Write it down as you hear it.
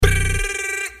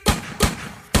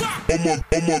all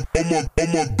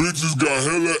my bitches got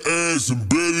hella ass and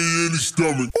belly in the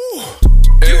stomach.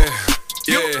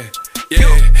 Yeah.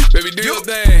 Baby, do your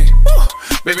thing.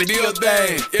 Baby, do your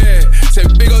thing. Yeah. Say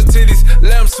big old titties,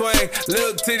 let 'em swing.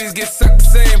 Little titties get sucked the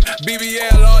same.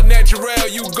 BBL, all natural.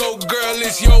 You go, girl,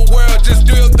 it's your world. Just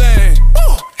do your thing.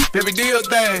 Baby, do your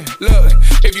thing. Look,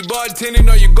 if you bartending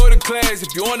or you go to class,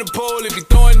 if you on the pole, if you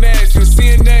throwing ass, you a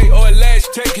CNA or a lash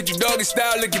check, hit you doggy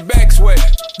style, lick your back sweat.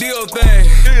 Do your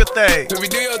thing. Do your thing. Baby,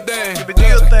 do your thing. Baby, do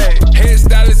your thing.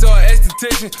 Hairstylist or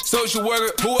esthetician, social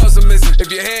worker, who else I'm missing?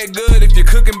 If your hair good, if you're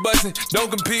cooking bustin',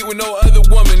 don't compete with no other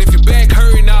woman. If your back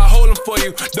hurting, I'll hold 'em for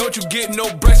you. Don't you get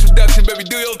no breast reduction, baby,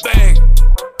 do your thing.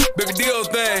 Baby, do your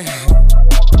thing.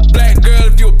 Black girl,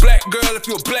 if you a black girl, if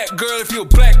you a black girl, if you a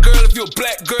black girl, if you a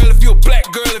black girl, if you a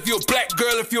black girl, if you a black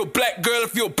girl, if you a black girl,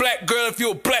 if you a black girl, if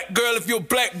you a black girl, if you a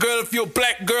black girl, if you a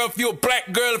black girl, if you a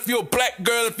black girl, if you a black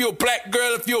girl, if you a black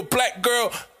girl, if you a black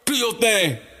girl, do your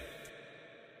thing.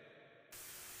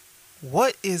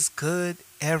 What is good,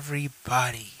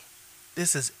 everybody?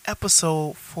 This is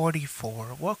episode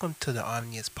 44. Welcome to the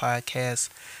Omnius Podcast.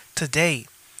 Today,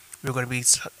 we're going to be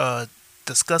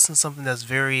discussing something that's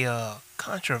very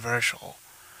controversial.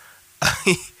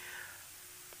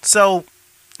 So,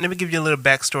 let me give you a little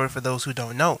backstory for those who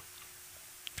don't know.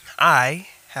 I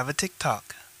have a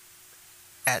TikTok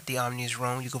at the Omnius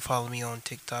Room. You can follow me on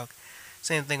TikTok.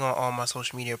 Same thing on all my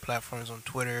social media platforms on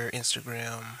Twitter,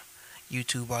 Instagram,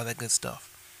 YouTube, all that good stuff.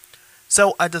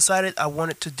 So I decided I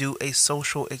wanted to do a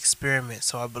social experiment.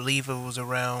 So I believe it was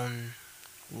around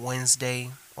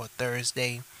Wednesday or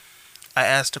Thursday. I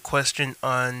asked a question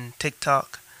on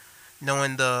TikTok,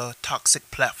 knowing the toxic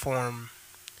platform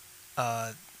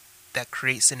that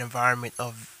creates an environment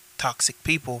of toxic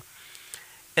people.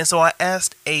 And so I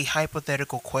asked a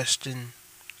hypothetical question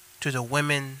to the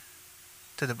women,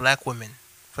 to the black women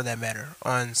for that matter,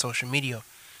 on social media,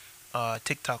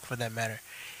 TikTok for that matter.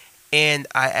 And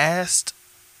I asked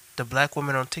the black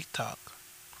women on TikTok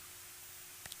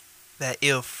that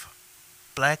if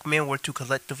black men were to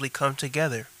collectively come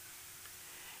together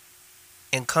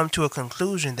and come to a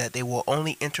conclusion that they will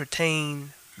only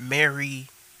entertain, marry,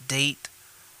 date,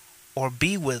 or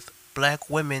be with black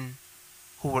women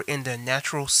who were in their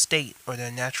natural state or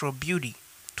their natural beauty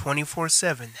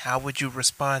 24/7, how would you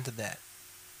respond to that?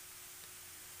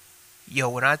 Yo,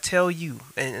 when I tell you,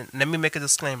 and let me make a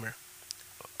disclaimer.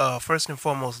 First and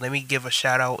foremost, let me give a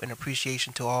shout out and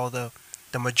appreciation to all the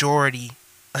majority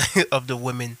of the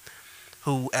women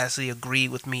who actually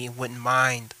agreed with me and wouldn't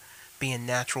mind being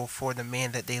natural for the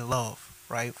man that they love,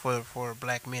 right? For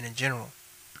black men in general.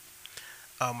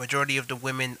 Majority of the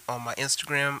women on my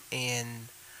Instagram and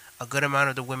a good amount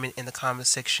of the women in the comment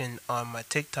section on my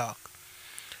TikTok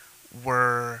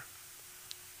were,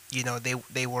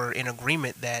 they were in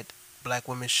agreement that black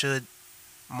women should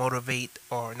motivate,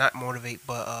 or not motivate,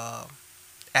 but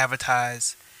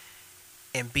advertise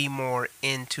and be more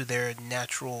into their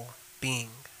natural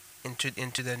being,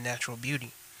 into their natural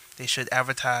beauty. They should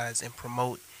advertise and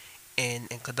promote and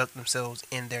conduct themselves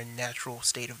in their natural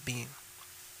state of being.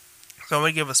 So I'm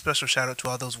going to give a special shout out to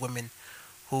all those women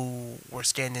who were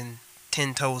standing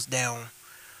 10 toes down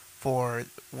for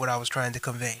what I was trying to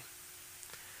convey.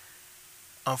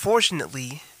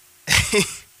 Unfortunately,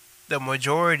 the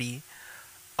majority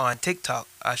on TikTok,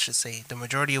 the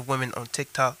majority of women on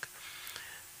TikTok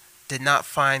did not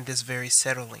find this very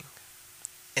settling.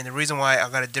 And the reason why I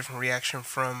got a different reaction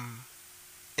from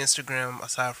Instagram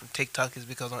aside from TikTok is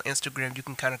because on Instagram you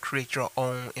can kind of create your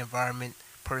own environment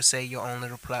per se, your own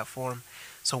little platform.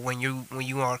 So when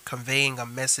you are conveying a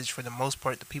message, for the most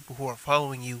part, the people who are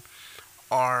following you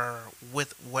are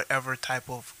with whatever type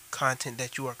of content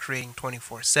that you are creating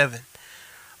 24/7.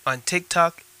 On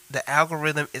TikTok, the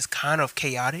algorithm is kind of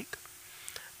chaotic.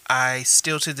 I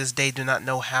still to this day do not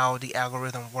know how the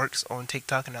algorithm works on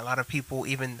TikTok, and a lot of people,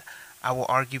 even I will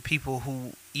argue people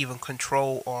who even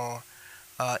control or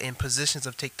in positions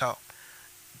of TikTok,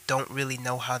 don't really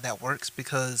know how that works,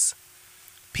 because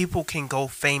people can go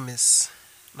famous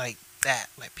like that.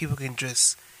 Like, people can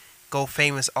just go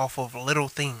famous off of little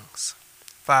things,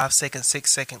 5-second,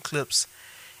 6-second clips,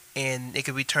 and it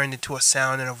could be turned into a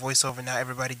sound and a voiceover. Now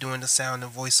everybody doing the sound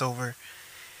and voiceover.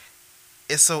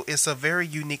 It's a very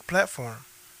unique platform.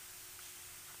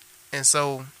 And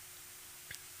so,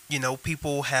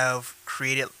 people have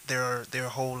created their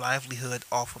whole livelihood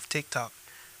off of TikTok.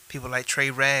 People like Trey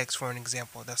Rags, for an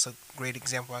example. That's a great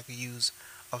example I could use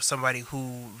of somebody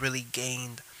who really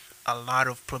gained a lot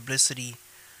of publicity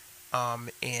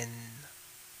and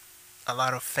a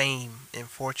lot of fame and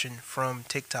fortune from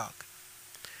TikTok.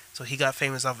 So he got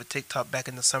famous off of TikTok back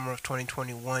in the summer of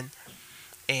 2021.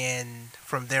 and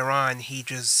from there on, he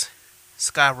just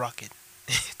skyrocketed,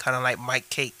 kind of like Mike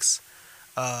Cakes,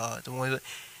 the one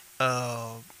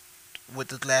uh, with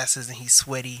the glasses, and he's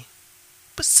sweaty.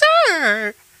 But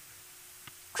sir,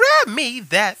 grab me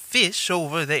that fish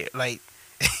over there. Like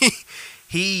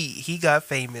he got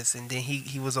famous, and then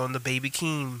he was on the Baby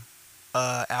Keem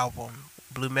album,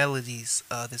 Blue Melodies,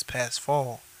 this past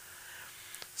fall.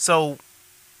 So,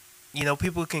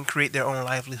 people can create their own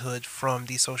livelihood from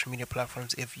these social media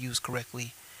platforms if used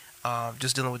correctly.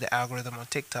 Just dealing with the algorithm on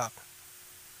TikTok.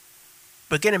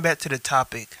 But getting back to the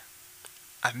topic,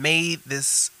 I made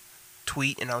this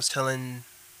tweet and I was telling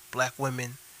black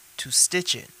women to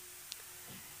stitch it.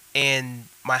 And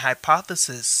my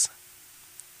hypothesis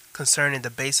concerning the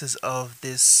basis of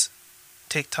this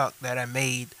TikTok that I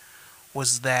made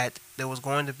was that there was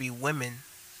going to be women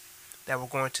that were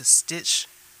going to stitch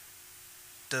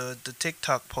the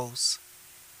TikTok posts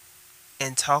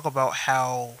and talk about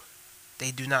how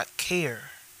they do not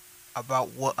care about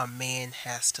what a man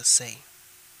has to say.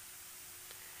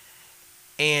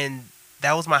 And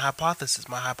that was my hypothesis.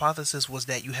 My hypothesis was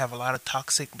that you have a lot of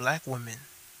toxic black women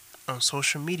on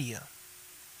social media.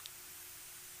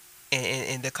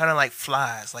 And they're kind of like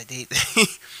flies. Like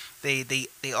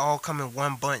they all come in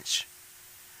one bunch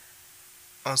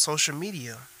on social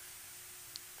media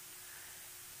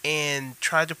and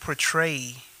try to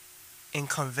portray and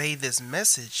convey this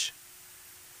message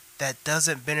that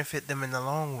doesn't benefit them in the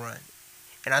long run.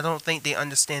 And I don't think they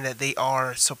understand that they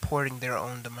are supporting their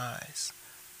own demise.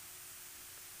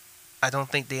 I don't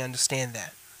think they understand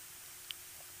that.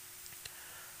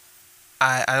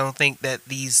 I don't think that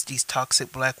these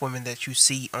toxic black women that you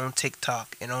see on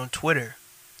TikTok and on Twitter,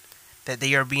 that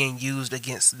they are being used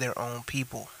against their own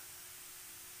people.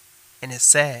 And it's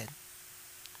sad.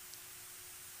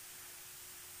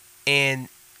 And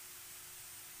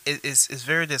it's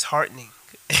very disheartening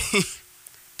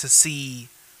to see,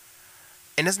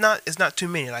 and it's not too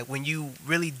many. Like when you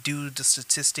really do the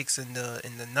statistics and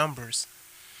the numbers,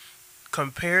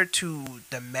 compared to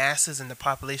the masses and the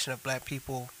population of black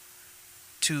people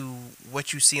to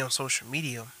what you see on social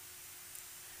media,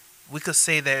 we could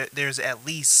say that there's at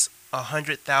least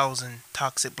 100,000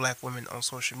 toxic black women on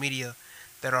social media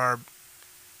that are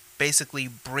basically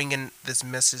bringing this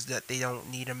message that they don't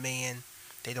need a man,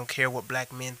 they don't care what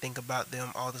black men think about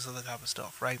them, all this other type of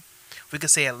stuff, right? We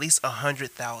could say at least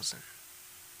 100,000.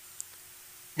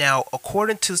 Now,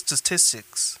 according to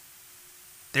statistics,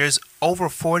 there's over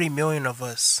 40 million of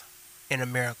us in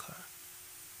America.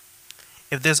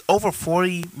 If there's over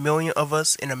 40 million of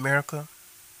us in America,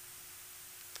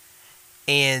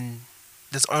 and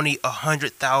there's only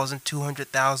 100,000,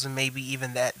 200,000, maybe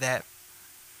even that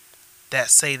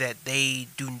say that they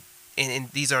do, and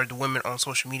these are the women on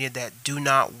social media that do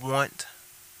not want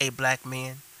a black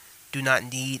man, do not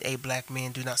need a black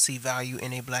man, do not see value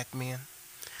in a black man.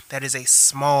 That is a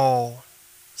small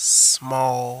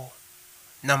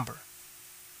number.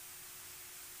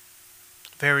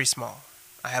 Very small.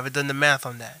 I haven't done the math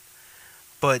on that.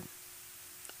 But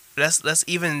let's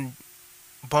even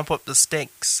bump up the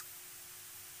stakes.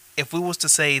 If we was to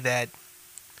say that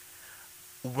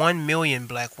 1 million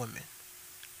black women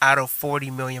out of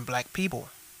 40 million black people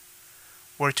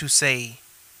were to say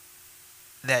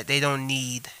that they don't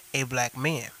need a black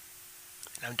man.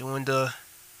 And I'm doing the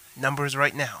numbers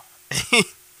right now.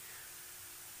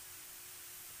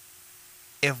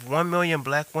 If 1 million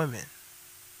black women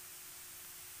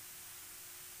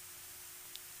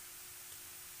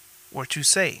were to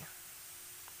say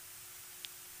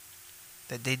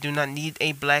that they do not need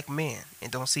a black man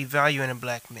and don't see value in a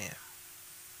black man,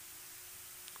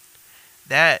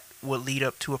 that would lead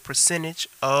up to a percentage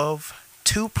of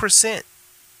 2%.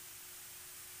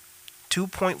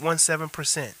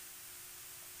 2.17%.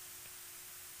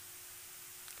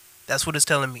 That's what it's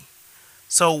telling me.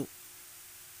 So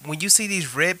when you see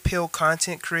these red pill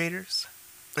content creators,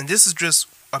 and this is just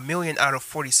 1 million out of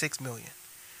 46 million.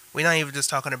 We're not even just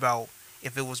talking about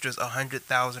if it was just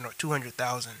 100,000 or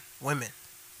 200,000 women.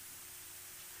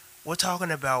 We're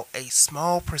talking about a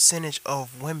small percentage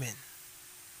of women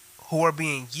who are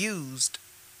being used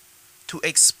to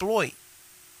exploit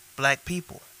black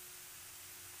people.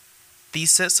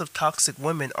 These sets of toxic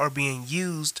women are being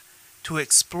used to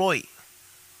exploit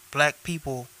black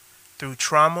people through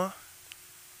trauma,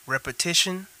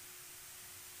 repetition,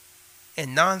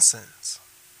 and nonsense.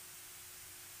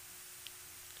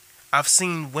 I've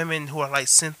seen women who are like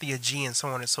Cynthia G and so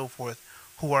on and so forth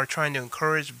who are trying to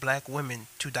encourage black women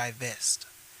to divest.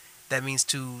 That means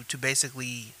to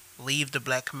basically leave the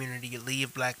black community,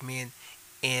 leave black men,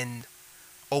 and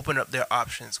open up their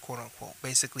options, quote unquote.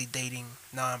 Basically dating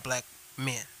non-black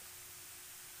men.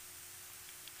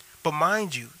 But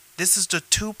mind you, this is the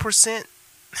 2%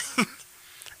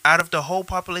 out of the whole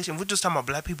population. We're just talking about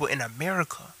black people in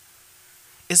America.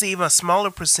 It's an even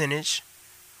smaller percentage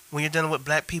when you're dealing with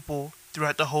black people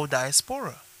throughout the whole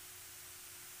diaspora.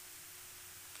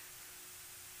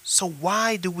 So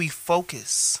why do we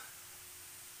focus,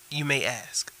 you may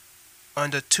ask,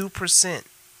 on the 2%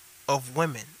 of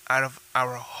women out of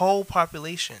our whole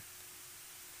population?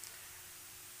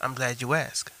 I'm glad you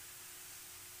asked.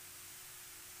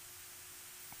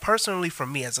 Personally, for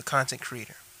me as a content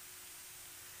creator,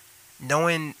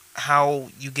 knowing how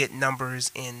you get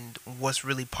numbers and what's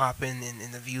really popping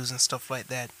and the views and stuff like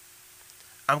that,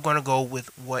 I'm going to go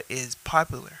with what is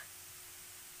popular.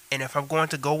 And if I'm going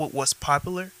to go with what's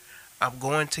popular, I'm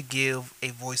going to give a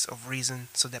voice of reason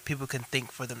so that people can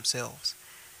think for themselves.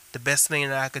 The best thing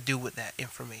that I could do with that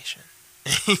information.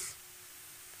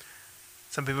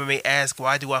 Some people may ask,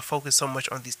 why do I focus so much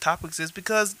on these topics? Is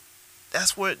because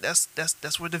that's where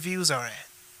the views are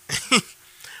at.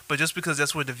 But just because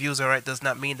that's where the views are at does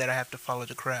not mean that I have to follow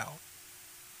the crowd.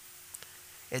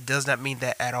 It does not mean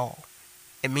that at all.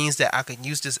 It means that I can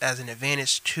use this as an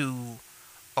advantage to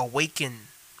awaken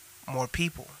more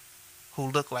people who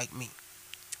look like me.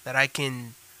 That I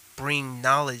can bring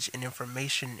knowledge and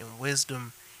information and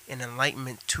wisdom and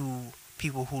enlightenment to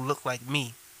people who look like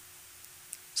me,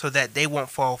 so that they won't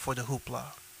fall for the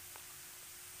hoopla.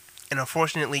 And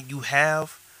unfortunately, you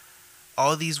have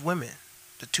all these women,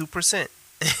 the 2%,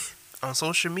 on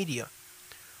social media,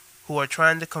 who are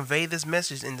trying to convey this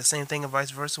message, and the same thing and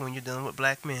vice versa when you're dealing with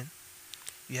black men.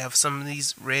 You have some of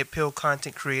these red pill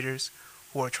content creators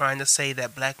who are trying to say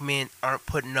that black men aren't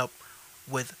putting up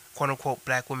with quote-unquote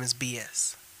black women's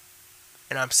BS.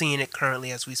 And I'm seeing it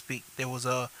currently as we speak. There was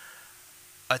a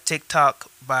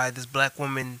TikTok by this black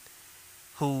woman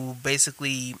who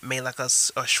basically made like a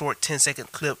short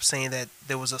 10-second clip saying that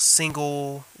there was a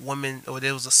single woman, or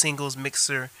there was a singles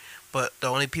mixer, but the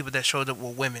only people that showed up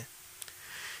were women.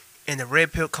 And the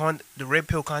red pill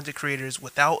content creators,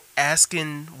 without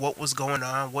asking what was going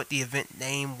on, what the event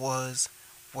name was,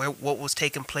 what was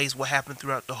taking place, what happened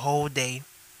throughout the whole day,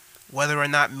 whether or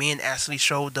not men actually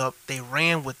showed up, they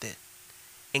ran with it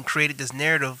and created this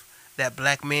narrative that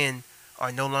black men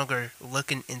are no longer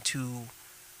looking into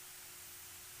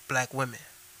black women.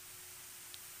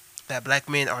 That black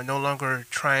men are no longer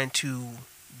trying to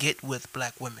get with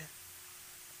black women.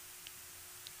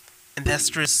 And that's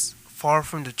just far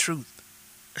from the truth.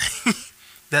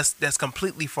 That's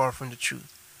completely far from the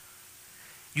truth.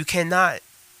 You cannot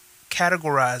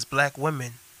categorize black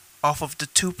women off of the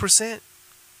 2%.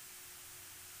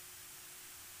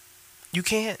 You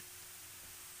can't.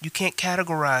 You can't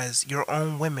categorize your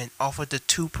own women off of the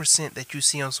 2% that you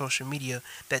see on social media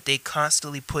that they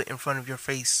constantly put in front of your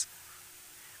face.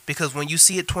 Because when you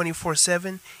see it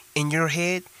 24/7 in your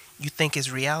head, you think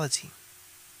it's reality.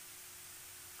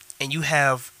 And you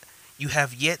have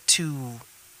yet to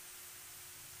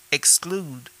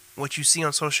exclude what you see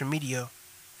on social media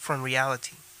from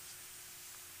reality.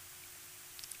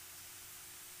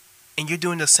 And you're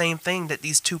doing the same thing that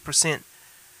these 2%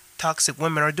 toxic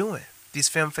women are doing. These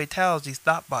femme fatales, these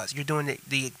thought bots, you're doing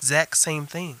the exact same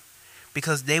thing.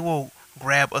 Because they will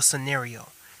grab a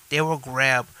scenario. They will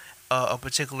grab a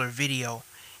particular video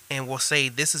and will say,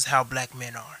 this is how black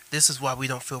men are. This is why we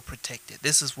don't feel protected.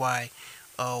 This is why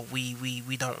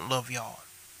we don't love y'all.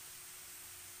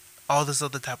 All this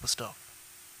other type of stuff.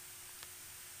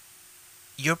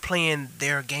 You're playing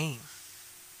their game.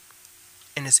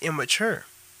 And it's immature.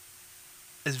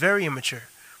 It's very immature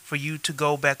for you to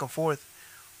go back and forth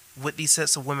with these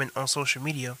sets of women on social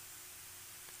media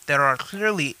that are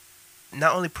clearly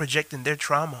not only projecting their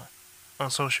trauma on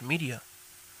social media,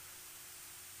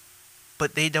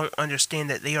 but they don't understand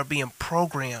that they are being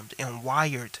programmed and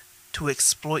wired to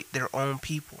exploit their own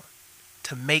people,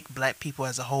 to make black people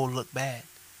as a whole look bad.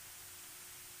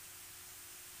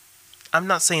 I'm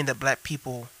not saying that black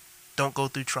people don't go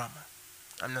through trauma.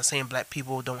 I'm not saying black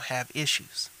people don't have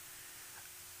issues.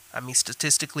 I mean,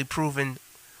 statistically proven,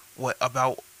 what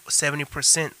about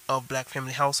 70% of black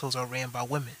family households are ran by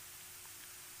women.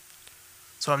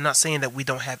 So I'm not saying that we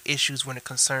don't have issues when it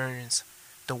concerns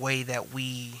the way that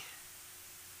we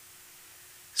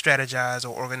strategize or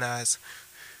organize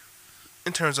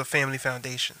in terms of family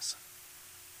foundations.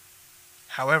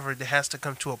 However, there has to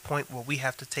come to a point where we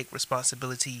have to take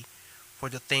responsibility for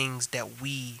the things that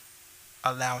we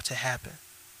allow to happen.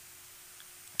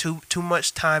 Too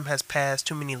much time has passed,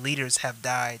 too many leaders have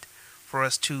died for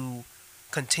us to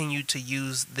continue to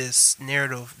use this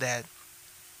narrative that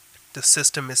the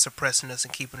system is suppressing us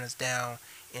and keeping us down,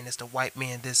 and it's the white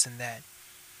man this and that.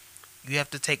 You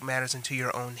have to take matters into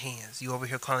your own hands. You over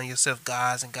here calling yourself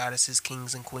gods and goddesses,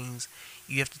 kings and queens.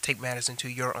 You have to take matters into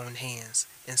your own hands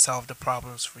and solve the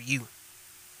problems for you.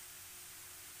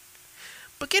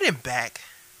 But getting back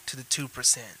to the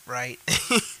 2%, right?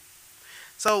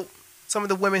 So, some of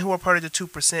the women who are part of the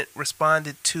 2%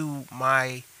 responded to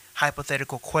my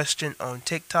hypothetical question on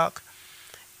TikTok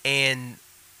and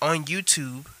on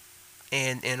YouTube,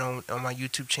 and on my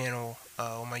YouTube channel,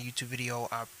 on my YouTube video,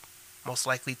 I most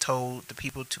likely told the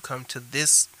people to come to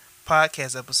this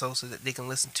podcast episode so that they can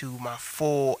listen to my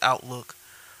full outlook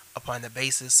upon the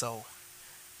basis. So,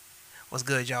 what's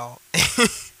good, y'all?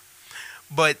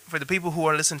 But for the people who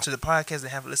are listening to the podcast and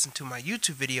haven't listened to my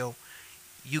YouTube video,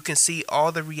 you can see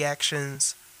all the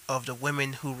reactions of the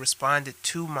women who responded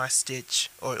to my stitch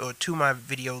or to my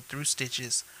video through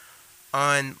stitches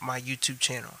on my YouTube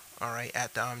channel, alright,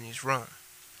 at the Omni's Room.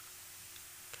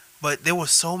 But there were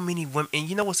so many women, and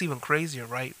you know what's even crazier,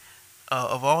 right?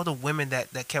 Of all the women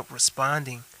that kept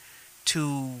responding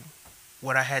to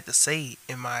what I had to say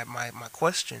in my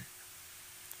question,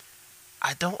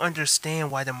 I don't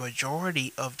understand why the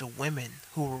majority of the women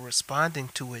who were responding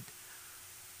to it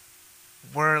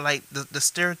were like the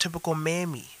stereotypical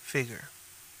mammy figure.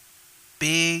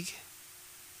 Big,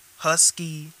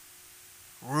 husky,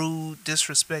 rude,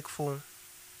 disrespectful.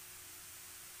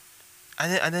 I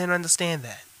didn't understand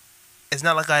that. It's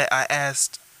not like I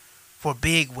asked for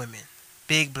big women,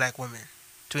 big black women,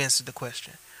 to answer the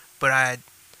question. But I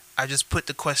just put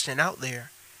the question out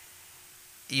there,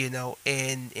 and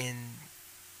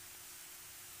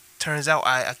turns out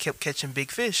I kept catching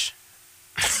big fish.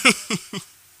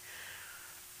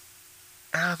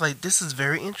 And I was like, this is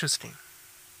very interesting.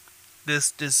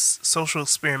 This social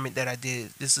experiment that I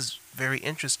did, this is very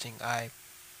interesting. I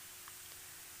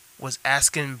was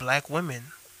asking black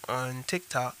women on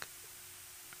TikTok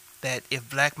that if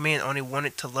black men only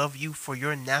wanted to love you for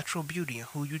your natural beauty and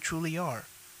who you truly are,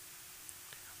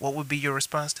 what would be your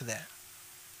response to that?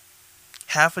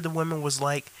 Half of the women was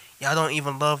like, y'all don't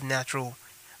even love natural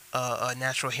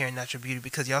hair and natural beauty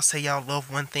because y'all say y'all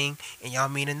love one thing and y'all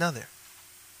mean another.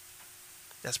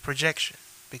 That's projection,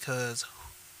 because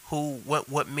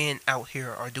what men out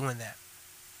here are doing that?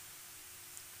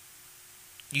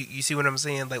 You see what I'm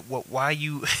saying? Like, why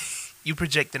you you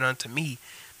projected onto me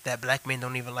that black men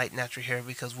don't even like natural hair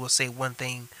because we'll say one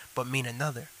thing but mean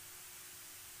another.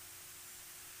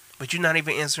 But you're not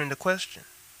even answering the question.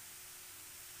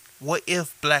 What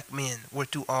if black men were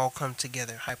to all come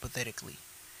together, hypothetically,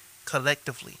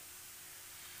 collectively,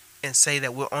 and say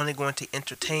that we're only going to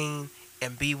entertain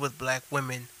and be with black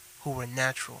women who were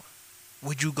natural?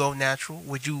 Would you go natural?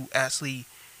 Would you actually,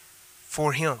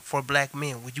 for black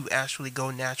men, would you actually go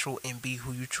natural and be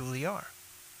who you truly are?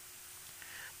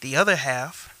 The other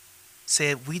half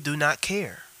said, we do not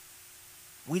care.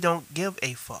 We don't give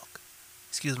a fuck.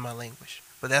 Excuse my language.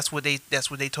 But that's what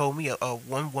they told me.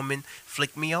 One woman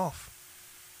flicked me off.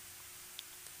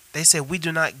 They said, we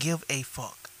do not give a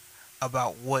fuck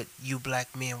about what you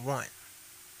black men want.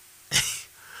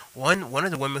 One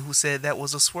of the women who said that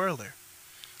was a swirler,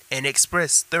 and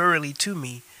expressed thoroughly to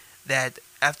me that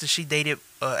after she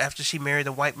married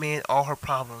a white man, all her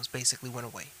problems basically went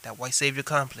away. That white savior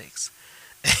complex.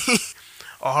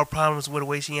 All her problems went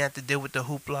away. She had to deal with the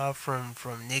hoopla from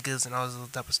niggas and all this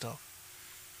other type of stuff.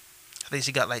 I think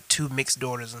she got like 2 mixed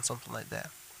daughters and something like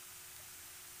that.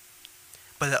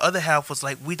 But the other half was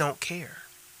like, we don't care.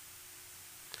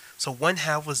 So one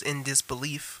half was in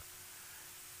disbelief,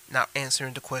 not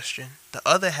answering the question. The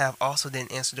other half also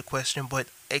didn't answer the question, but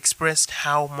expressed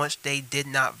how much they did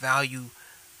not value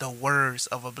the words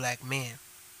of a black man.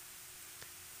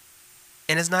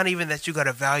 And it's not even that you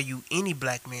gotta value any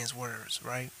black man's words,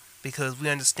 right? Because we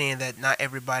understand that not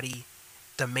everybody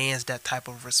demands that type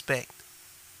of respect.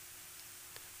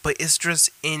 But it's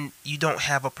just you don't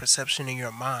have a perception in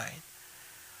your mind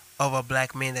of a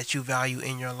black man that you value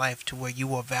in your life to where you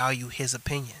will value his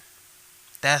opinion.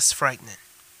 That's frightening.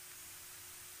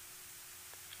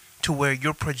 To where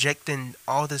you're projecting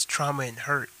all this trauma and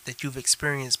hurt that you've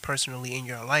experienced personally in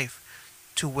your life,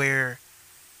 to where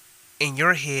in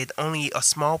your head only a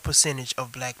small percentage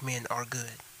of black men are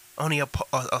good. Only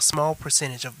a small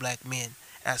percentage of black men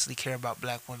actually care about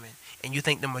black women, and you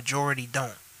think the majority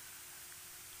don't.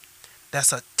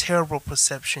 That's a terrible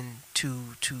perception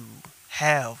to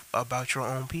have about your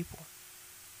own people.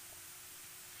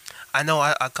 I know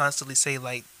I constantly say,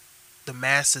 like, the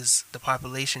masses, the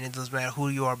population, it doesn't matter who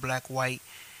you are, black, white,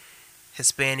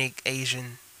 Hispanic,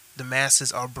 Asian, the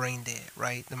masses are brain dead,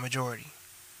 right? The majority.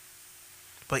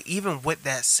 But even with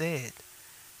that said,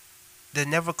 there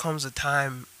never comes a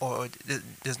time, or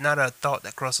there's not a thought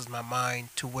that crosses my mind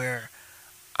to where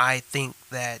I think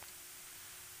that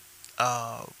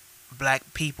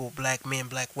black people, black men,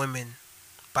 black women,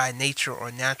 by nature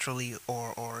or naturally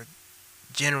or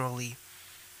generally,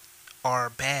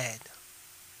 are bad,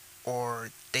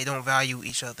 or they don't value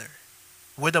each other.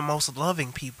 We're the most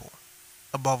loving people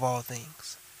above all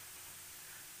things.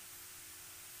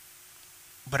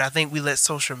 But I think we let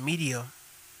social media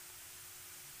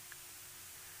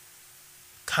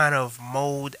kind of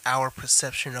mold our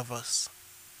perception of us.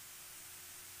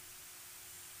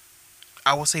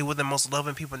 I would say we're the most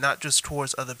loving people, not just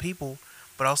towards other people,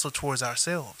 but also towards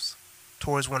ourselves,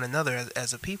 towards one another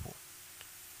as a people.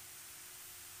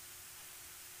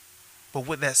 But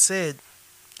with that said,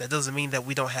 that doesn't mean that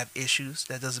we don't have issues.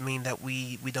 That doesn't mean that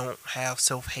we don't have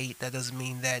self-hate. That doesn't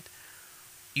mean that,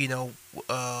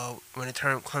 when it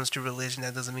comes to religion,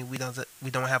 that doesn't mean we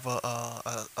don't have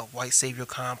a white savior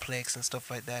complex and stuff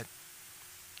like that.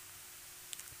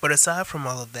 But aside from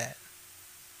all of that,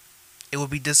 it would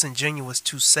be disingenuous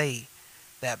to say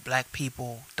that black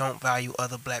people don't value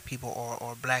other black people,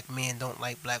 or black men don't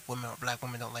like black women, or black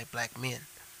women don't like black men.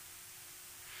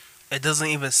 It doesn't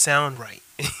even sound right.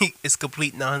 It's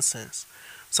complete nonsense.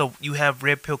 So you have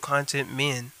red pill content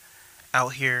men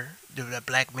out here, the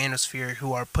black manosphere,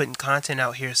 who are putting content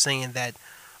out here saying that,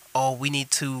 oh, we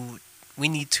need to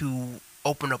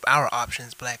open up our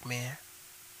options, black man.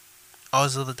 All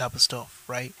this other type of stuff,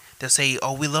 right? They say,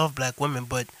 oh, we love black women,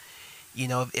 but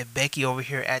if Becky over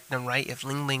here acting right, if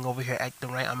Ling Ling over here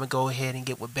acting right, I'm gonna go ahead and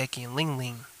get with Becky and Ling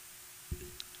Ling.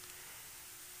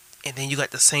 And then you got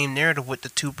the same narrative with the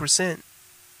 2%,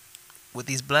 with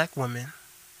these black women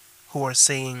who are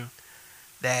saying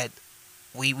that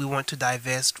we want to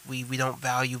divest, we don't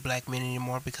value black men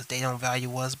anymore because they don't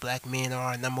value us. Black men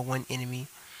are our number one enemy.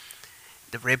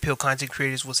 The red pill content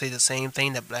creators will say the same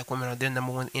thing, that black women are their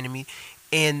number one enemy.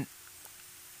 And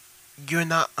they're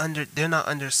not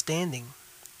understanding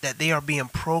that they are being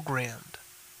programmed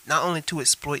not only to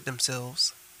exploit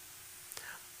themselves,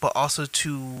 but also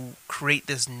to create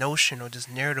this notion or this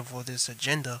narrative or this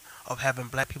agenda of having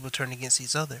black people turn against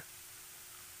each other.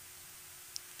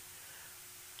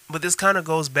 But this kind of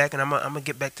goes back, and I'm going to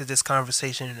get back to this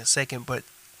conversation in a second, but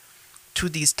to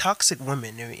these toxic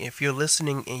women, if you're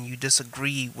listening and you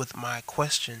disagree with my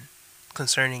question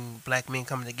concerning black men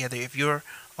coming together, if you're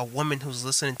a woman who's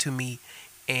listening to me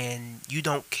and you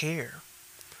don't care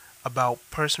about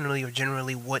personally or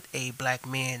generally what a black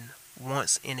man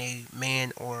wants in a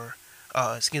man, or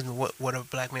what a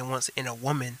black man wants in a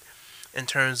woman, in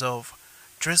terms of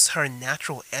just her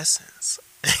natural essence,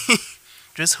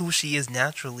 just who she is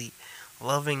naturally,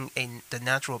 loving the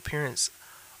natural appearance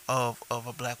of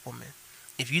a black woman.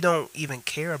 If you don't even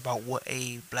care about what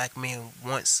a black man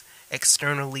wants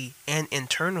externally and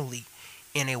internally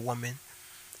in a woman,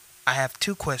 I have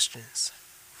two questions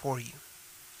for you.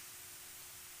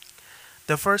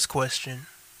 The first question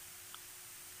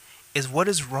is, what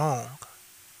is wrong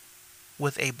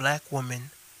with a black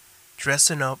woman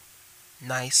dressing up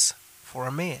nice for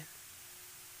a man?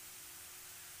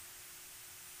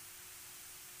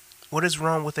 What is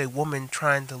wrong with a woman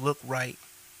trying to look right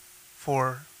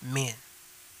for men?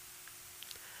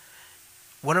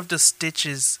 One of the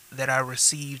stitches that I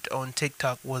received on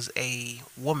TikTok was a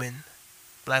woman,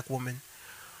 black woman,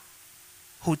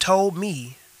 who told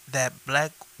me that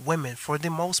black women, for the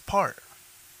most part,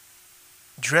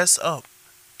 dress up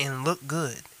and look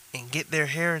good and get their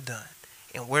hair done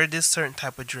and wear this certain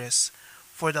type of dress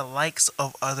for the likes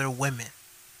of other women.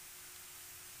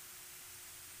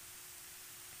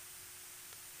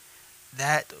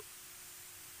 That,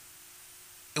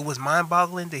 it was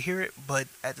mind-boggling to hear it, but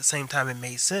at the same time it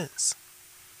made sense.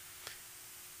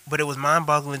 But it was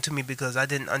mind-boggling to me because I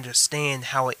didn't understand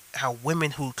how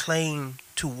women who claim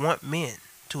to want men,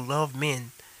 to love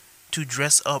men, to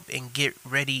dress up and get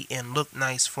ready and look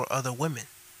nice for other women.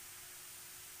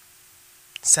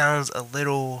 Sounds a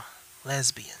little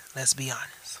lesbian, let's be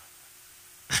honest.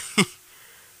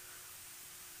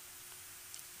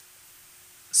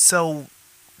 So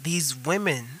these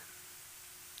women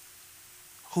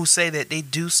who say that they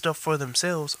do stuff for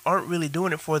themselves aren't really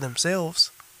doing it for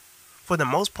themselves. For the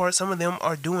most part, some of them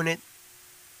are doing it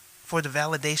for the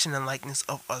validation and likeness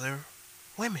of other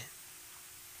women.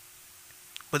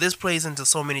 But this plays into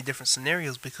so many different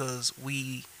scenarios, because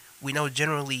we know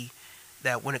generally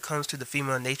that when it comes to the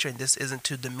female nature, and this isn't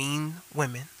to demean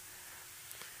women,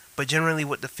 but generally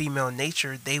with the female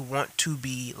nature, they want to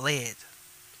be led.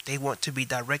 They want to be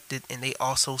directed, and they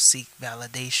also seek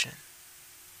validation.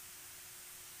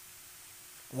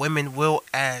 Women will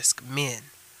ask men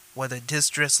whether this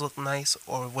dress look nice,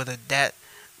 or whether that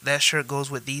shirt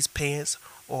goes with these pants,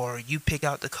 or you pick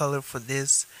out the color for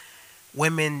this.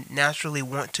 women naturally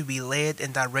want to be led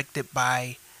and directed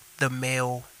by the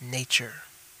male nature.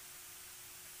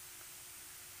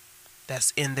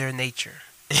 That's in their nature.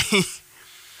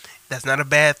 That's not a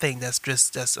bad thing.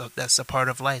 That's a part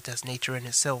of life. That's nature in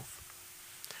itself.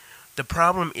 The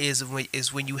problem is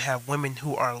when you have women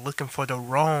who are looking for the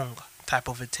wrong type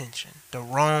of attention, the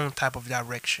wrong type of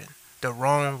direction, the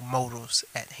wrong motives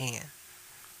at hand.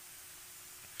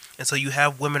 And so you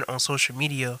have women on social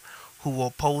media who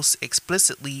will post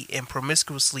explicitly and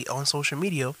promiscuously on social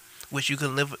media, which you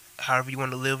can live however you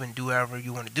want to live and do however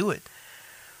you want to do it.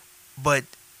 But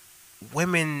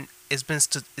women, it's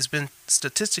been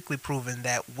statistically proven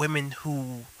that women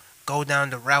who go down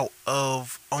the route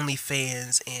of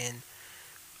OnlyFans and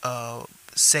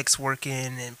sex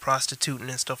working and prostituting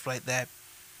and stuff like that,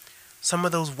 some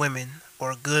of those women,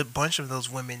 or a good bunch of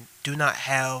those women, do not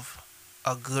have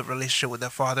a good relationship with their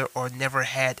father or never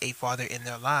had a father in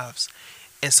their lives.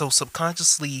 And so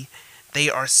subconsciously, they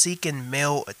are seeking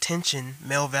male attention,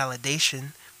 male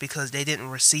validation, because they didn't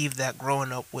receive that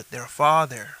growing up with their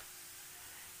father.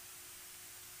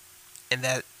 And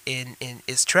that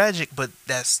it's tragic, but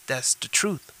that's the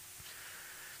truth.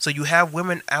 So you have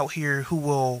women out here who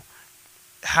will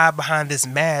hide behind this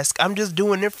mask. I'm just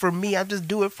doing it for me. I just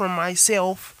do it for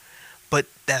myself. But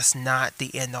that's not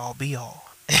the end all be all.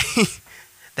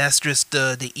 That's just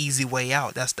the easy way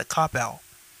out. That's the cop out.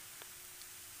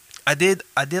 I did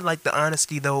like the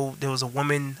honesty though. There was a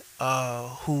woman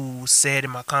who said in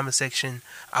my comment section,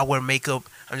 I wear makeup.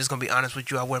 I'm just gonna be honest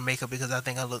with you. I wear makeup because I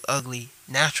think I look ugly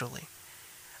naturally.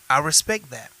 I respect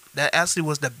that. That actually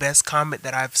was the best comment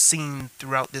that I've seen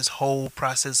throughout this whole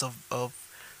process of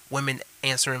women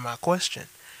answering my question.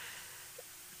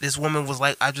 This woman was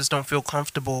like, I just don't feel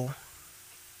comfortable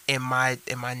in my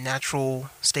natural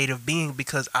state of being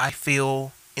because I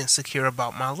feel insecure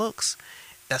about my looks.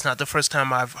 That's not the first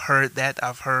time I've heard that.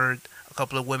 I've heard a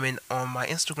couple of women on my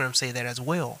Instagram say that as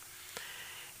well.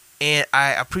 And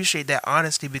I appreciate that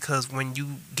honesty, because when you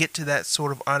get to that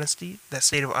sort of honesty, that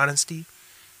state of honesty,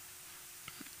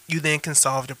 you then can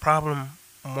solve the problem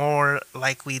more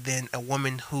likely than a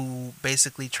woman who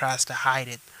basically tries to hide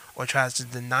it or tries to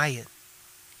deny it.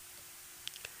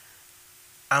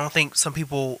 I don't think some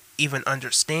people even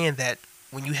understand that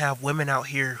when you have women out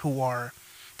here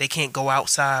they can't go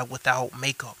outside without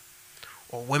makeup.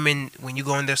 Or women, when you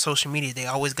go on their social media, they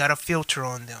always got a filter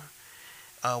on them.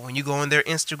 When you go on their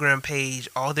Instagram page,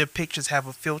 all their pictures have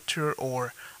a filter,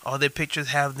 or all their pictures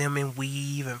have them in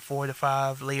weave and 4 to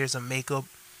 5 layers of makeup.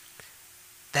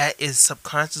 That is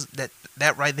subconscious.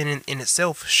 That right then in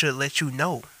itself should let you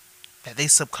know that they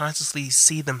subconsciously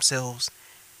see themselves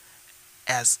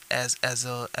as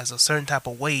a certain type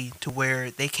of way, to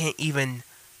where they can't even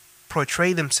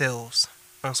portray themselves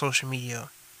on social media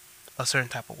a certain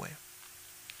type of way.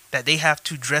 That they have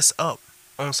to dress up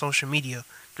on social media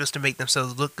just to make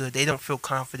themselves look good. They don't feel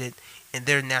confident in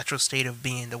their natural state of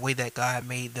being, the way that God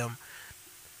made them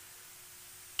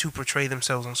to portray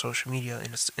themselves on social media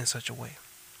in such a way.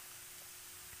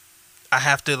 I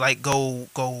have to go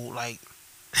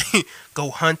go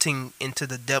hunting into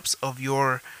the depths of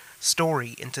your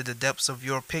story, into the depths of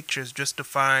your pictures, just to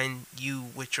find you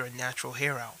with your natural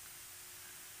hair out.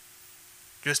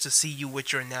 Just to see you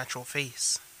with your natural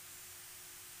face.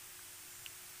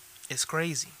 It's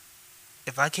crazy.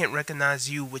 If I can't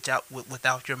recognize you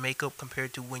without your makeup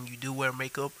compared to when you do wear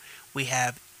makeup, we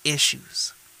have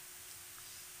issues.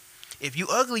 If you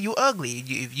ugly, you ugly.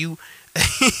 If you,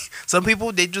 some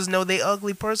people, they just know they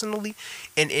ugly personally,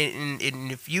 and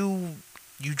if you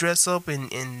dress up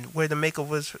and wear the makeup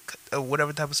or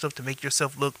whatever type of stuff to make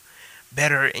yourself look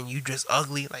better, and you dress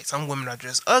ugly, like some women are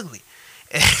dressed ugly,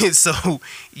 and so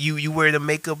you wear the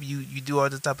makeup, you do all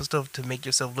this type of stuff to make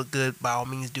yourself look good. By all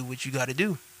means, do what you got to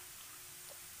do.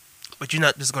 But you're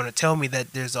not just going to tell me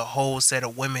that there's a whole set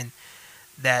of women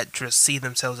that just see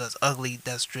themselves as ugly.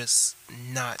 That's just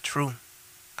not true.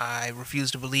 I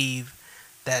refuse to believe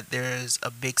that there's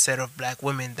a big set of black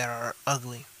women that are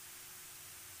ugly.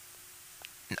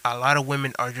 A lot of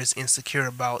women are just insecure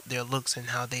about their looks and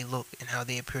how they look and how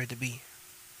they appear to be.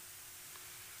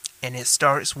 And it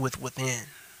starts with within.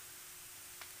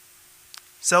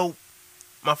 So,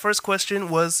 my first question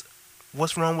was,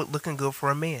 what's wrong with looking good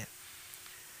for a man?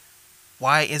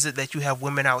 Why is it that you have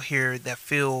women out here that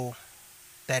feel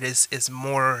that is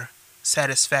more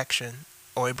satisfaction,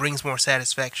 or it brings more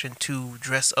satisfaction to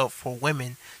dress up for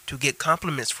women, to get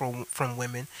compliments from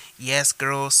women? Yes,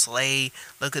 girls slay.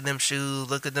 Look at them shoes.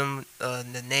 Look at them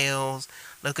the nails.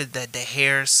 Look at the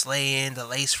hair slaying, the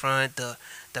lace front, the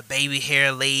baby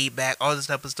hair laid back, all this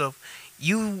type of stuff.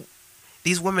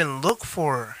 These women look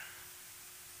for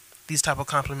these type of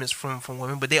compliments from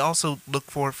women, but they also look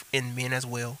for it in men as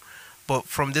well. But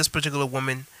from this particular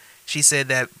woman, she said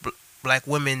that black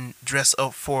women dress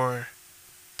up for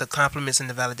the compliments and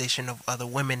the validation of other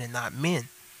women and not men.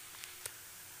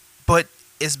 But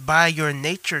it's by your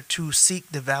nature to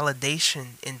seek the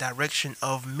validation and direction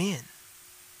of men.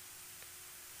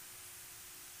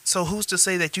 So who's to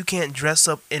say that you can't dress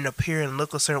up and appear and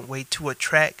look a certain way to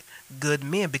attract good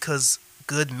men? Because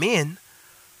good men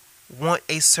want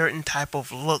a certain type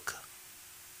of look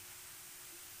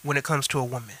when it comes to a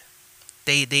woman.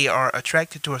 They are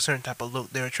attracted to a certain type of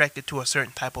look. They're attracted to a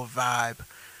certain type of vibe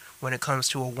when it comes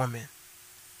to a woman.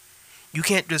 You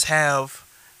can't just have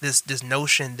this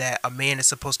notion that a man is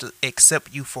supposed to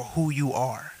accept you for who you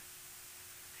are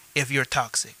if you're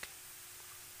toxic.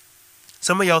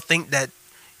 Some of y'all think that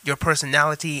your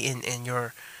personality and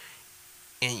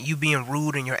you being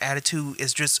rude and your attitude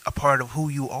is just a part of who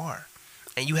you are.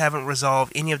 And you haven't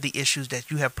resolved any of the issues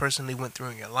that you have personally went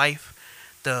through in your life.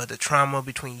 The trauma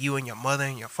between you and your mother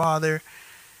and your father.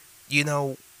 You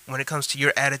know, when it comes to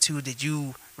your attitude, did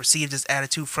you receive this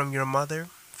attitude from your mother?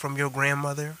 From your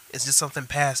grandmother? Is this something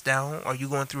passed down? Are you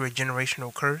going through a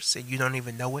generational curse and you don't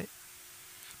even know it?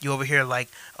 You over here like,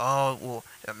 oh, well,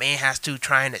 a man has to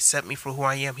try and accept me for who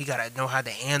I am. He got to know how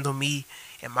to handle me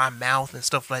and my mouth and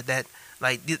stuff like that.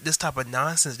 Like this type of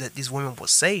nonsense that these women will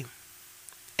say.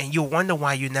 And you'll wonder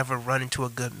why you never run into a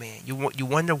good man. You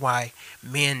wonder why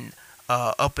men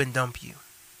up and dump you.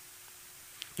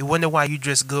 You wonder why you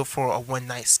just good for a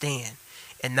one-night stand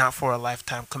and not for a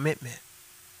lifetime commitment.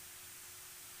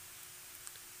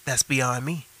 That's beyond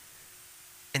me.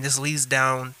 And this leads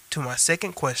down to my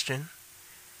second question.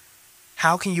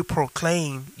 How can you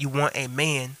proclaim you want a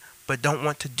man but don't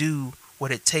want to do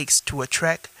what it takes to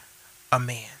attract a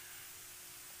man?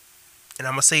 And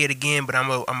I'm going to say it again, but I'm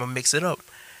going to mix it up.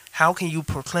 How can you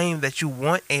proclaim that you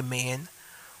want a man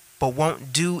but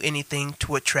won't do anything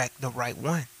to attract the right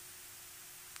one?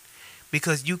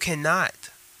 Because you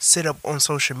cannot sit up on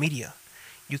social media.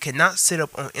 You cannot sit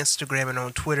up on Instagram and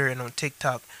on Twitter and on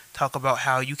TikTok talk about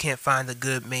how you can't find a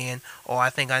good man, or I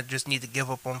think I just need to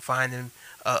give up on finding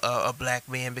a black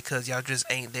man because y'all just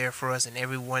ain't there for us, and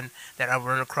everyone that I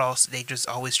run across, they just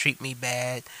always treat me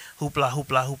bad. Hoopla,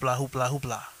 hoopla, hoopla, hoopla,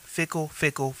 hoopla. Fickle,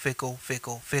 fickle, fickle,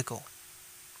 fickle, fickle.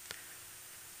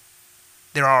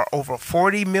 There are over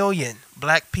 40 million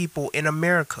black people in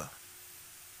America.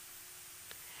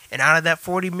 And out of that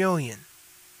 40 million,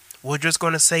 we're just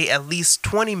going to say at least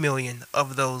 20 million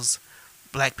of those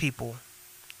black people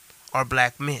are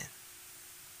black men.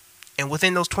 And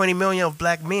within those 20 million of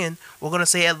black men, we're going to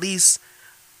say at least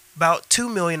about 2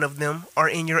 million of them are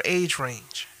in your age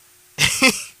range.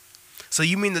 So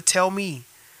you mean to tell me,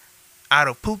 out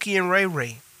of Pookie and Ray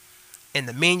Ray, and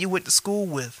the men you went to school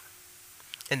with,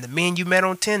 and the men you met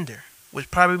on Tinder, which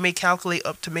probably may calculate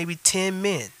up to maybe 10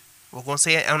 men, we're going to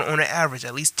say on an average,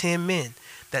 at least 10 men,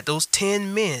 that those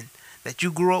 10 men that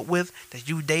you grew up with, that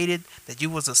you dated, that you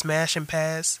was a smash and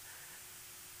pass,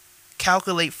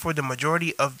 calculate for the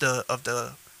majority of the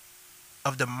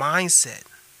mindset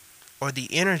or the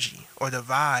energy or the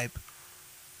vibe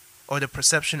or the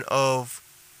perception of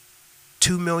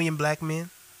 2 million black men?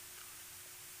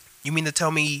 You mean to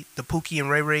tell me the Pookie and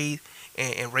Ray Ray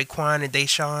and Raekwon and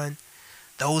Deshaun,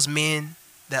 those men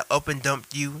that up and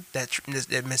dumped you,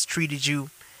 that mistreated you,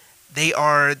 they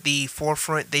are the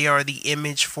forefront, they are the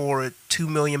image for 2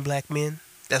 million black men?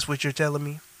 That's what you're telling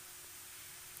me?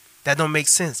 That don't make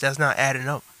sense. That's not adding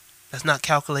up. That's not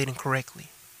calculating correctly.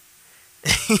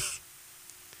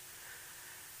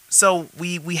 So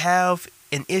we have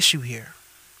an issue here.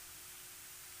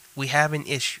 We have an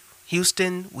issue.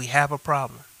 Houston, we have a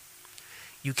problem.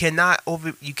 You cannot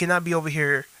be over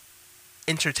here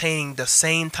entertaining the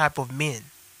same type of men.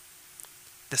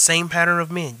 The same pattern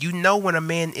of men. You know when a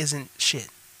man isn't shit.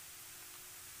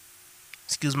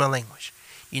 Excuse my language.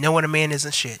 You know when a man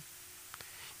isn't shit.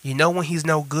 You know when he's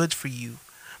no good for you.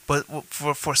 But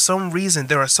for some reason,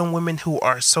 there are some women who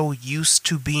are so used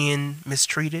to being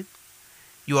mistreated.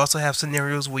 You also have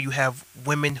scenarios where you have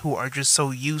women who are just so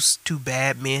used to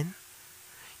bad men.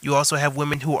 You also have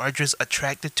women who are just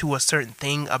attracted to a certain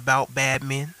thing about bad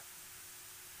men.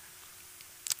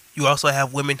 You also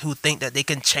have women who think that they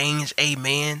can change a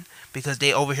man because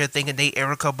they over here thinking they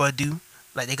Erykah Badu.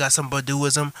 Like they got some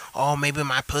Baduism. Oh, maybe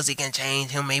my pussy can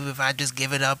change him. Maybe if I just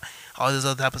give it up. All this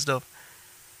other type of stuff.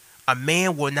 A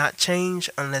man will not change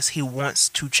unless he wants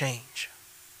to change.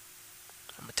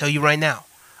 I'm going to tell you right now.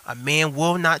 A man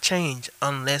will not change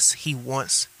unless he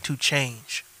wants to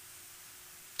change.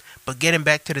 But getting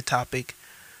back to the topic.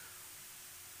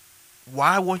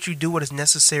 Why won't you do what is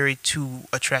necessary to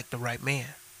attract the right man?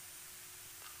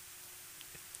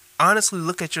 honestly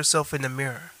look at yourself in the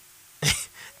mirror.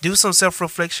 Do some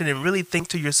self-reflection and really think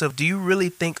to yourself, do you really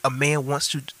think a man wants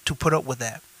to put up with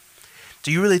that?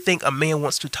 Do you really think a man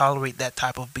wants to tolerate that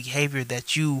type of behavior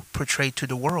that you portray to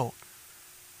the world?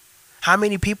 How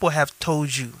many people have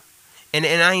told you, and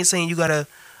I ain't saying you gotta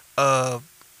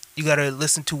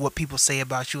listen to what people say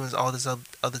about you and all this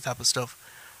other type of stuff,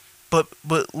 but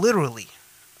literally,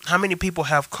 how many people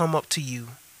have come up to you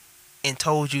and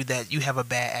told you that you have a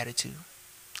bad attitude?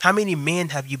 How many men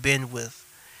have you been with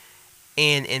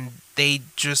and they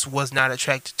just was not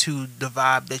attracted to the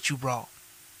vibe that you brought?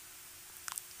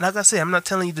 Like I said, I'm not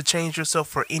telling you to change yourself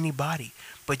for anybody,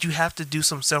 but you have to do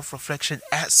some self-reflection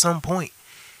at some point.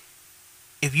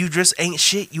 If you just ain't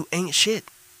shit, you ain't shit.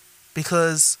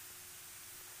 Because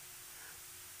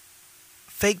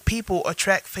fake people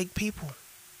attract fake people.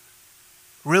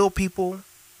 Real people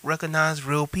recognize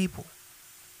real people.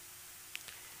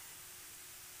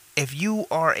 If you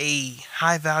are a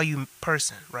high value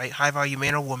person, right? High value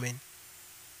man or woman,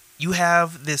 you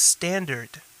have this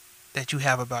standard that you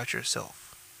have about yourself.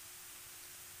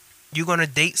 You're going to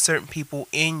date certain people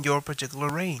in your particular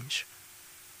range.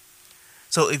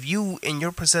 So if you, in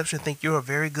your perception, think you're a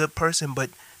very good person, but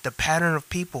the pattern of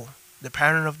people, the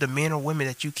pattern of the men or women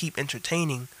that you keep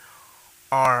entertaining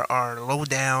are low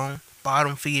down,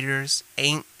 bottom feeders,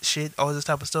 ain't shit, all this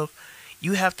type of stuff,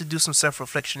 you have to do some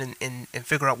self-reflection and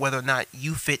figure out whether or not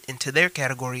you fit into their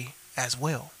category as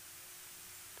well.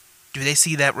 Do they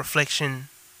see that reflection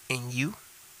in you?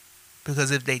 Because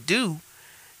if they do,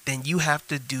 then you have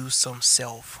to do some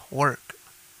self-work.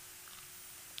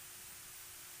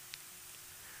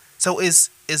 So it's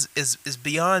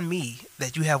beyond me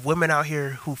that you have women out here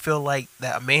who feel like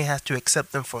that a man has to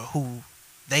accept them for who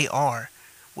they are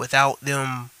without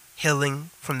them healing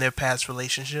from their past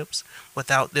relationships,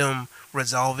 without them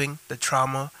resolving the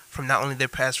trauma from not only their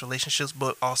past relationships,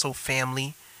 but also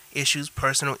family issues,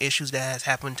 personal issues that has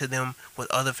happened to them with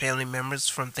other family members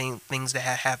from things that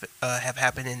have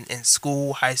happened in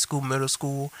school, high school, middle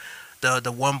school.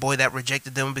 The one boy that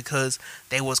rejected them because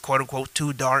they was quote unquote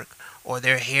too dark, or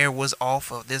their hair was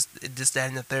off, or this, that,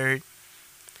 and the third.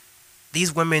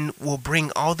 These women will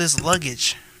bring all this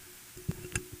luggage.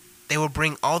 They will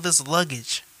bring all this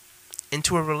luggage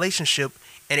into a relationship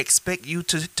and expect you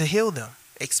to heal them,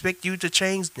 expect you to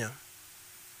change them.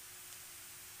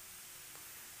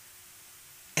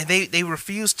 And they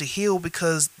refuse to heal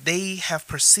because they have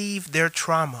perceived their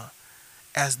trauma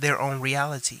as their own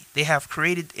reality. They have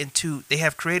created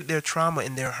their trauma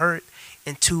and their hurt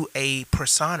into a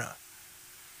persona.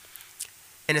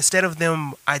 And instead of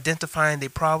them identifying the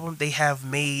problem, they have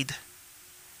made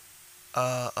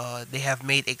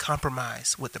a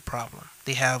compromise with the problem.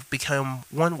 They have become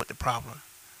one with the problem.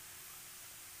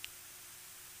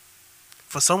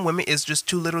 For some women, it's just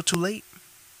too little too late.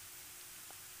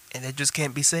 And they just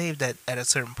can't be saved at a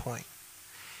certain point.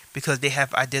 Because they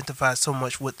have identified so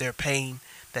much with their pain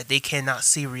that they cannot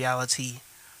see reality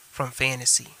from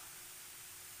fantasy.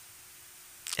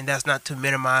 And that's not to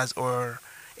minimize or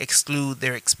exclude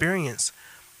their experience.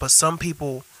 But some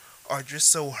people are just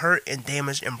so hurt and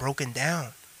damaged and broken down.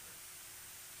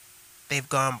 They've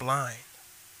gone blind.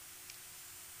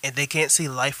 And they can't see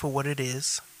life for what it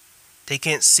is. They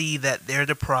can't see that they're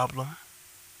the problem.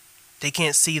 They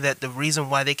can't see that the reason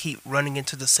why they keep running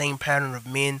into the same pattern of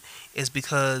men is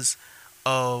because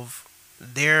of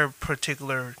their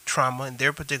particular trauma and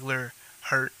their particular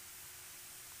hurt.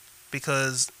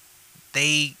 Because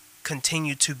they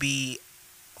continue to be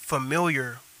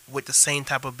familiar with the same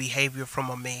type of behavior from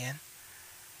a man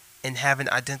and haven't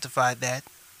identified that.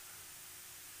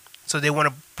 So they want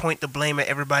to point the blame at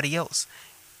everybody else.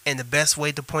 And the best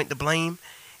way to point the blame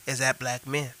is at black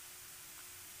men.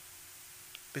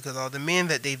 Because all the men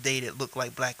that they've dated look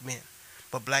like black men.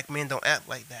 But black men don't act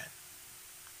like that.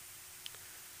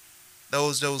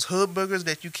 Those hood boogers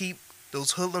that you keep,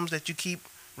 those hoodlums that you keep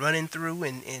running through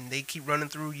and they keep running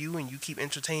through you and you keep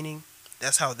entertaining,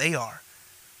 that's how they are.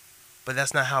 But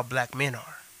that's not how black men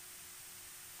are.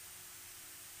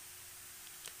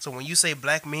 So when you say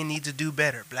black men need to do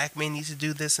better, black men need to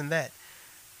do this and that,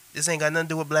 this ain't got nothing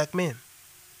to do with black men.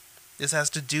 This has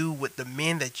to do with the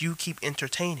men that you keep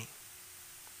entertaining.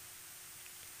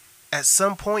 At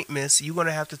some point, miss, you're going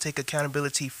to have to take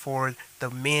accountability for the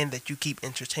men that you keep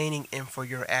entertaining and for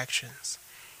your actions.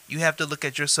 You have to look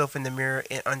at yourself in the mirror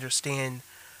and understand,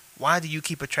 why do you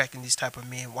keep attracting these type of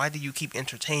men? Why do you keep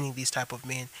entertaining these type of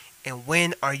men? And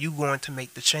when are you going to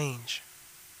make the change?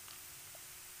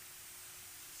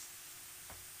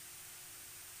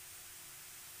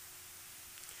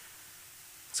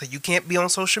 So you can't be on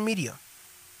social media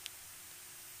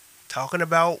talking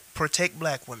about protect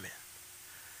black women,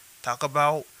 talk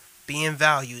about being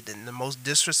valued and the most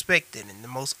disrespected and the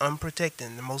most unprotected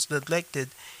and the most neglected,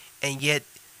 and yet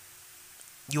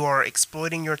you are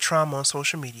exploiting your trauma on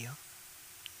social media.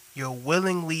 You're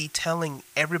willingly telling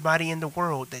everybody in the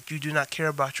world that you do not care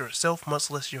about yourself, much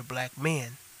less your black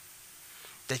man.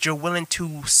 That you're willing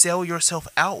to sell yourself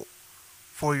out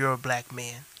for your black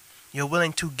man. You're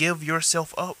willing to give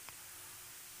yourself up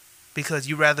because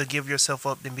you rather give yourself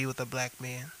up than be with a black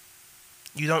man.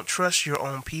 You don't trust your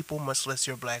own people, much less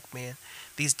your black man.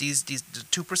 These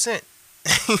 2%.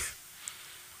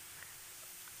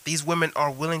 These women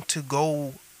are willing to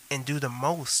go and do the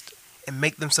most and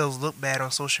make themselves look bad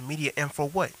on social media. And for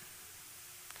what?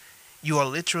 You are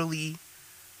literally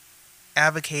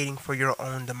advocating for your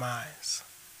own demise.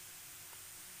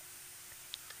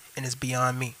 And it's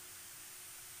beyond me.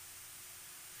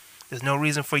 There's no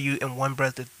reason for you in one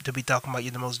breath to be talking about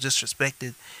you're the most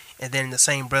disrespected, and then in the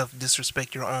same breath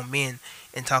disrespect your own men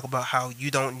and talk about how you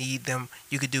don't need them,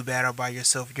 you could do better by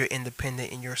yourself, you're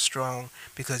independent and you're strong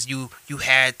because you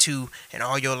had to, and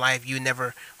all your life you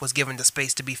never was given the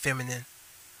space to be feminine.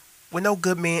 Well, no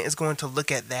good man is going to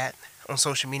look at that on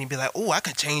social media and be like, oh, I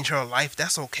can change her life,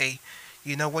 that's okay.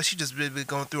 You know what, she just really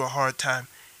going through a hard time.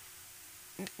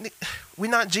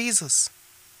 We're not Jesus.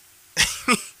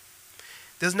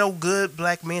 There's no good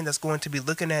black man that's going to be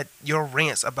looking at your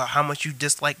rants about how much you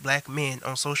dislike black men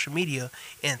on social media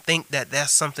and think that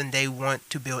that's something they want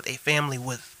to build a family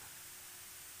with.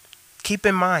 Keep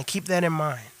that in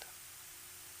mind.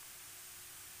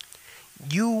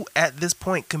 You at this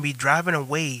point can be driving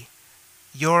away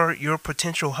your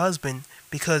potential husband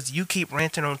because you keep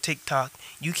ranting on TikTok,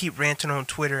 you keep ranting on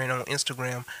Twitter and on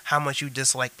Instagram how much you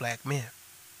dislike black men.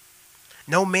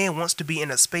 No man wants to be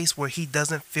in a space where he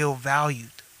doesn't feel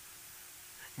valued.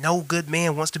 No good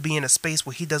man wants to be in a space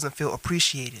where he doesn't feel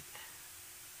appreciated.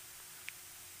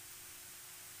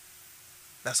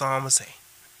 That's all I'm going to say.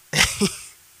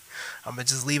 I'm going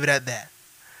to just leave it at that.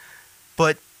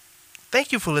 But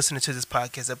thank you for listening to this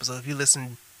podcast episode. If you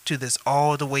listened to this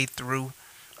all the way through,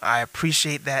 I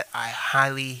appreciate that. I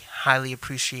highly, highly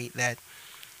appreciate that.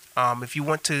 If you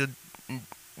want to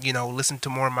listen to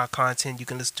more of my content, you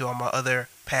can listen to all my other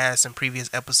past and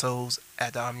previous episodes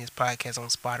at the Omnius Podcast on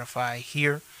Spotify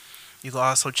here. You can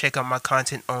also check out my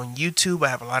content on YouTube. I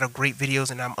have a lot of great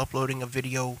videos, and I'm uploading a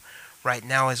video right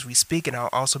now as we speak, and I'll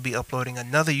also be uploading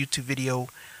another YouTube video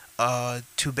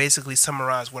to basically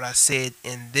summarize what I said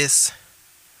in this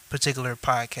particular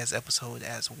podcast episode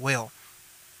as well.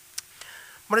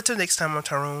 But until next time, I'm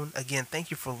Tyrone. Again, thank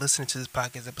you for listening to this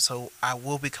podcast episode. I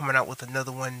will be coming out with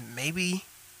another one maybe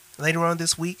later on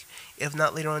this week. If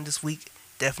not later on this week,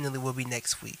 definitely will be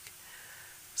next week.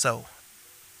 So,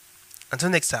 until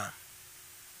next time,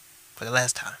 for the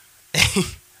last time,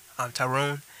 I'm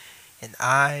Tyrone, and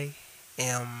I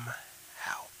am